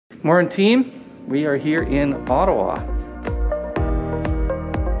Morning team, we are here in Ottawa.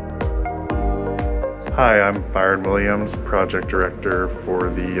 Hi, I'm Byron Williams, Project Director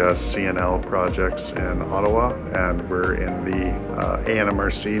for the CNL projects in Ottawa, and we're in the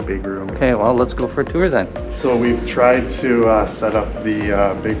ANMRC big room. Okay, well, let's go for a tour then. So we've tried to set up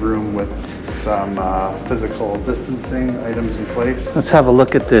the big room with some physical distancing items in place. Let's have a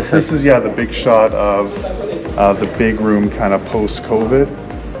look at this. This is, the big shot of the big room kind of post-COVID,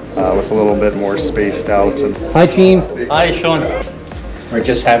 with a little bit more spaced out. And hi team. Hi Sean. We're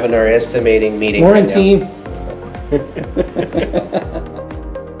just having our estimating meeting. Morning team.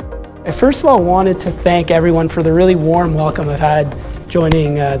 I first of all wanted to thank everyone for the really warm welcome I've had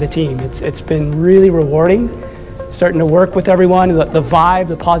joining the team. It's been really rewarding starting to work with everyone, the vibe,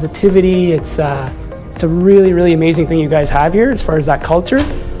 the positivity. It's a really, really amazing thing you guys have here as far as that culture.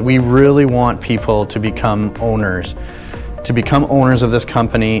 We really want people to become owners. To become owners of this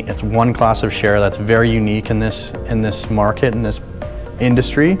company. It's one class of share that's very unique in this market, in this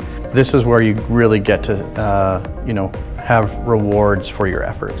industry. This is where you really get to have rewards for your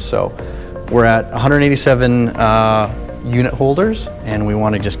efforts. So we're at 187 unit holders, and we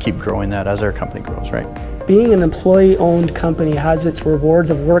want to just keep growing that as our company grows, right? Being an employee-owned company has its rewards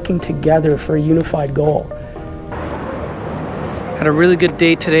of working together for a unified goal. Had a really good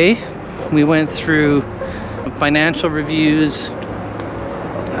day today. We went through financial reviews,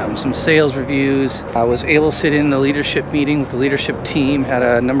 some sales reviews. I was able to sit in the leadership meeting with the leadership team, had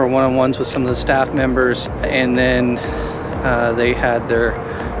a number of one-on-ones with some of the staff members, and then they had their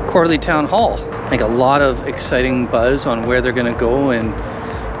quarterly town hall. I think a lot of exciting buzz on where they're going to go and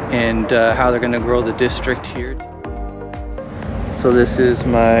how they're going to grow the district here. So this is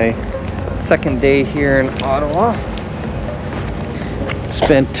my second day here in Ottawa.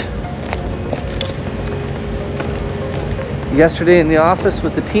 Spent yesterday in the office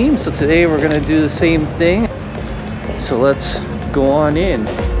with the team, so today we're going to do the same thing. So let's go on in.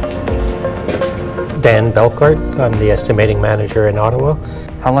 Dan Belcourt, I'm the estimating manager in Ottawa.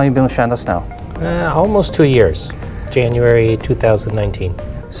 How long have you been with Chandos now? Almost 2 years, January 2019.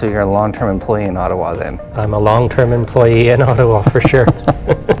 So you're a long-term employee in Ottawa then? I'm a long-term employee in Ottawa for sure.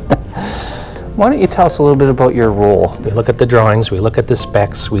 Why don't you tell us a little bit about your role? We look at the drawings, we look at the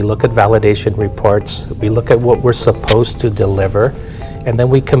specs, we look at validation reports, we look at what we're supposed to deliver, and then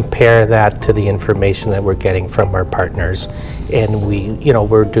we compare that to the information that we're getting from our partners. And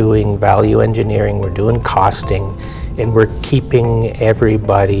we're doing value engineering, we're doing costing, and we're keeping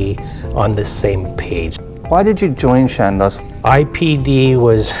everybody on the same page. Why did you join Chandos? IPD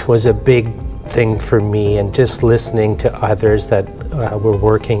was a big thing for me, and just listening to others that were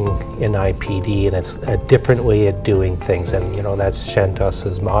working in IPD, and it's a different way of doing things, and that's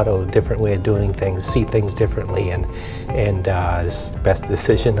Chandos's motto, different way of doing things, see things differently, and it's the best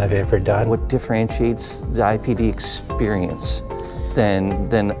decision I've ever done. What differentiates the IPD experience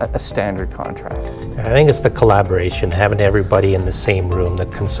than a standard contract? I think it's the collaboration, having everybody in the same room, the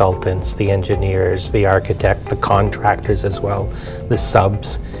consultants, the engineers, the architect, the contractors as well, the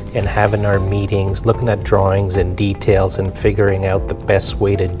subs, and having our meetings, looking at drawings and details and figuring out the best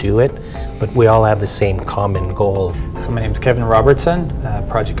way to do it, but we all have the same common goal. So my name is Kevin Robertson,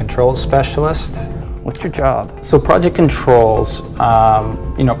 Project Controls Specialist. What's your job? So Project Controls,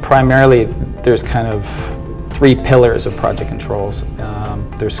 primarily there's kind of 3 pillars of project controls.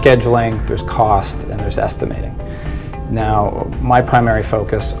 There's scheduling, there's cost, and there's estimating. Now, my primary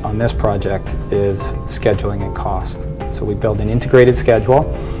focus on this project is scheduling and cost. So we build an integrated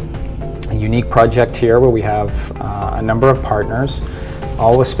schedule, a unique project here where we have a number of partners,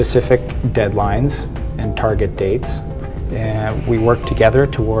 all with specific deadlines and target dates. And we work together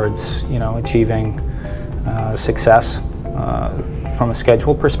towards, achieving success from a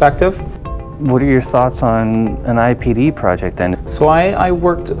schedule perspective. What are your thoughts on an IPD project then? So I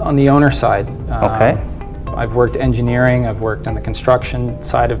worked on the owner side. Okay. I've worked engineering, I've worked on the construction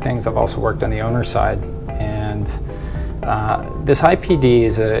side of things, I've also worked on the owner side. And this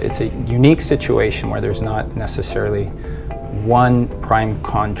IPD it's a unique situation where there's not necessarily one prime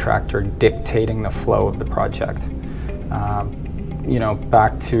contractor dictating the flow of the project.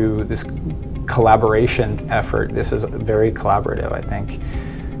 Back to this collaboration effort, this is very collaborative, I think.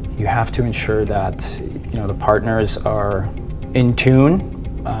 You have to ensure that the partners are in tune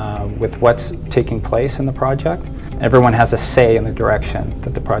with what's taking place in the project. Everyone has a say in the direction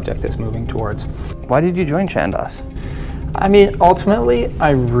that the project is moving towards. Why did you join Chandos? I mean, ultimately,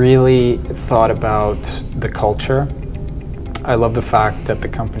 I really thought about the culture. I love the fact that the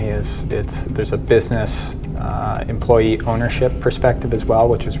company there's a business employee ownership perspective as well,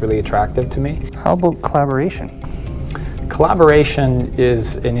 which was really attractive to me. How about collaboration? collaboration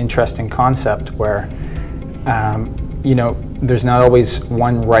is an interesting concept where, you know, there's not always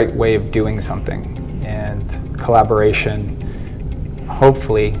one right way of doing something, and collaboration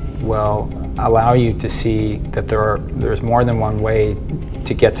hopefully will allow you to see that there's more than one way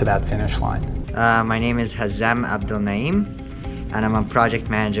to get to that finish line. My name is Hazem Abdul Naim, and I'm a project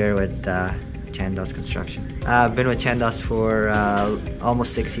manager with Chandos Construction. I've been with Chandos for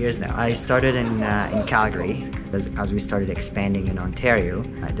almost 6 years now. I started in Calgary. As we started expanding in Ontario,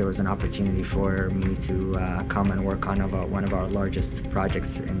 there was an opportunity for me to come and work on one of our largest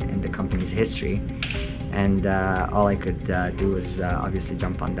projects in the company's history. And all I could do was obviously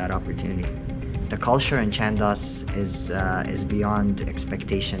jump on that opportunity. The culture in Chandos is beyond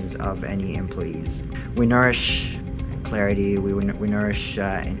expectations of any employees. We nourish clarity, we nourish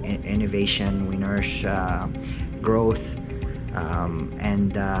innovation, we nourish growth,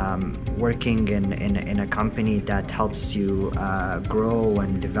 and working in a company that helps you grow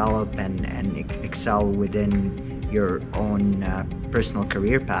and develop and excel within your own personal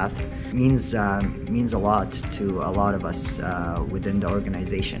career path means a lot to a lot of us within the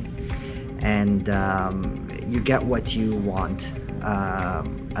organization. And you get what you want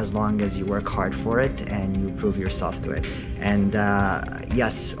as long as you work hard for it and you prove yourself to it. And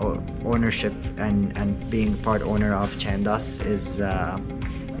yes, ownership and being part owner of Chandos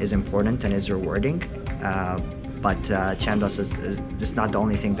is important and is rewarding. But Chandos is just not the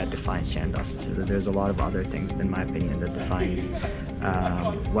only thing that defines Chandos. There's a lot of other things, in my opinion, that defines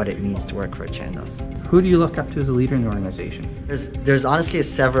what it means to work for Chandos. Who do you look up to as a leader in the organization? There's honestly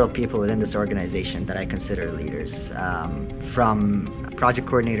several people within this organization that I consider leaders. From project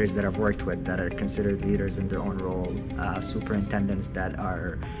coordinators that I've worked with that are considered leaders in their own role, superintendents that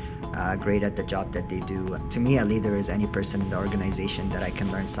are great at the job that they do. To me, a leader is any person in the organization that I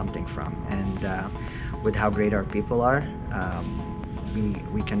can learn something from. And with how great our people are,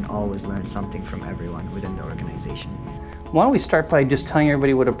 we can always learn something from everyone within the organization. Why don't we start by just telling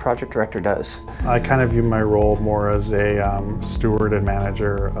everybody what a project director does? I kind of view my role more as a steward and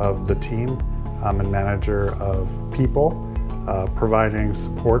manager of the team and manager of people, providing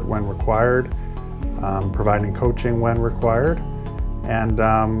support when required, providing coaching when required,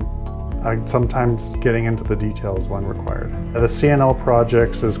 and sometimes getting into the details when required. The CNL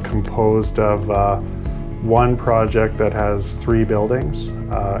projects is composed of one project that has 3 buildings,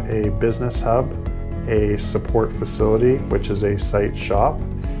 a business hub, a support facility, which is a site shop,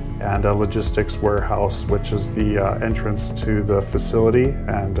 and a logistics warehouse, which is the entrance to the facility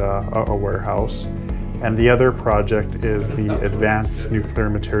and a warehouse. And the other project is the Advanced Nuclear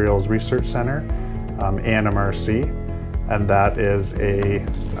Materials Research Center, ANMRC, and that is a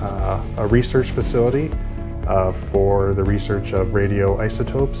research facility for the research of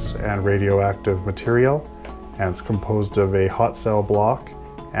radioisotopes and radioactive material, and it's composed of a hot cell block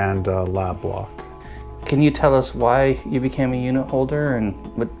and a lab block. Can you tell us why you became a unit holder and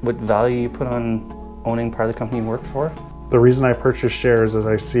what value you put on owning part of the company you work for? The reason I purchased shares is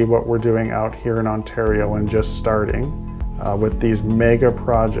I see what we're doing out here in Ontario and just starting with these mega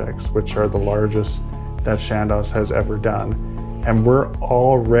projects, which are the largest that Chandos has ever done. And we're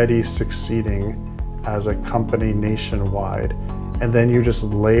already succeeding as a company nationwide. And then you just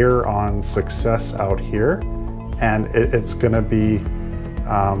layer on success out here, and it's gonna be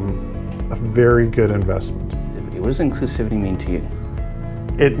a very good investment. What does inclusivity mean to you?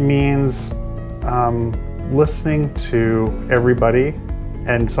 It means listening to everybody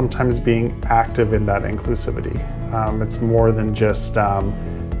and sometimes being active in that inclusivity. It's more than just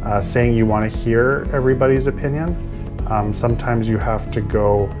saying you want to hear everybody's opinion. Sometimes you have to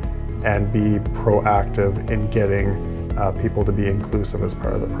go and be proactive in getting people to be inclusive as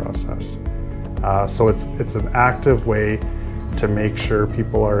part of the process. So it's an active way to make sure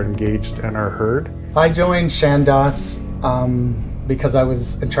people are engaged and are heard. I joined Chandos because I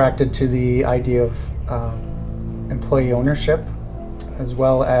was attracted to the idea of employee ownership, as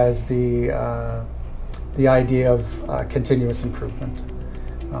well as the idea of continuous improvement.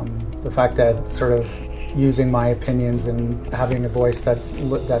 The fact that sort of using my opinions and having a voice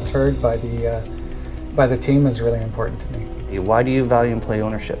that's heard by the team is really important to me. Why do you value employee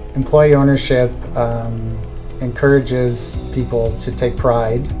ownership? Employee ownership encourages people to take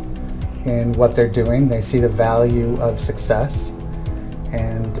pride in what they're doing. They see the value of success,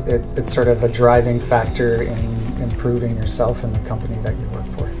 and it's sort of a driving factor in improving yourself and the company that you work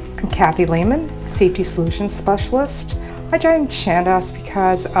for. I'm Kathy Lehman, Safety Solutions Specialist. I joined Chandos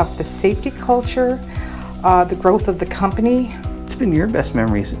because of the safety culture, the growth of the company. What's been your best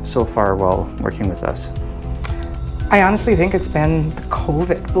memories so far while working with us? I honestly think it's been the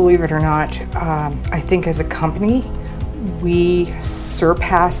COVID, believe it or not. I think as a company, We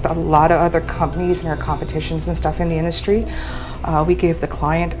surpassed a lot of other companies in our competitions and stuff in the industry. We gave the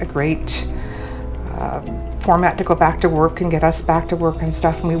client a great format to go back to work and get us back to work and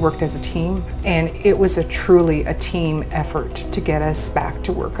stuff, and we worked as a team. And it was truly a team effort to get us back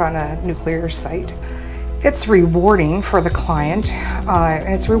to work on a nuclear site. It's rewarding for the client,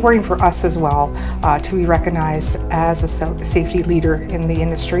 and it's rewarding for us as well to be recognized as a safety leader in the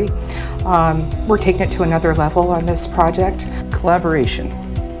industry. We're taking it to another level on this project. Collaboration.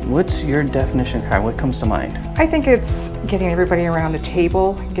 What's your definition, Kai? What comes to mind? I think it's getting everybody around a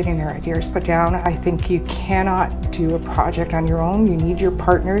table, getting their ideas put down. I think you cannot do a project on your own. You need your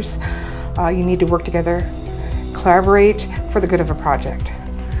partners. You need to work together, collaborate for the good of a project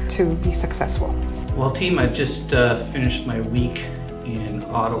to be successful. Well, team, I've just finished my week in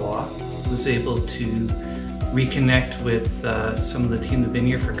Ottawa. Was able to reconnect with some of the team that have been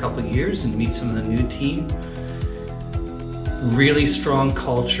here for a couple of years and meet some of the new team. Really strong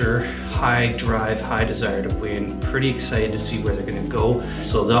culture, high drive, high desire to win. Pretty excited to see where they're going to go.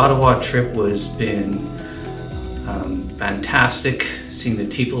 So the Ottawa trip has been fantastic. Seeing the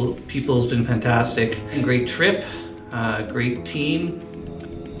people has been fantastic. Great trip, great team.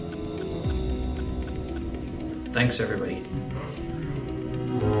 Thanks, everybody.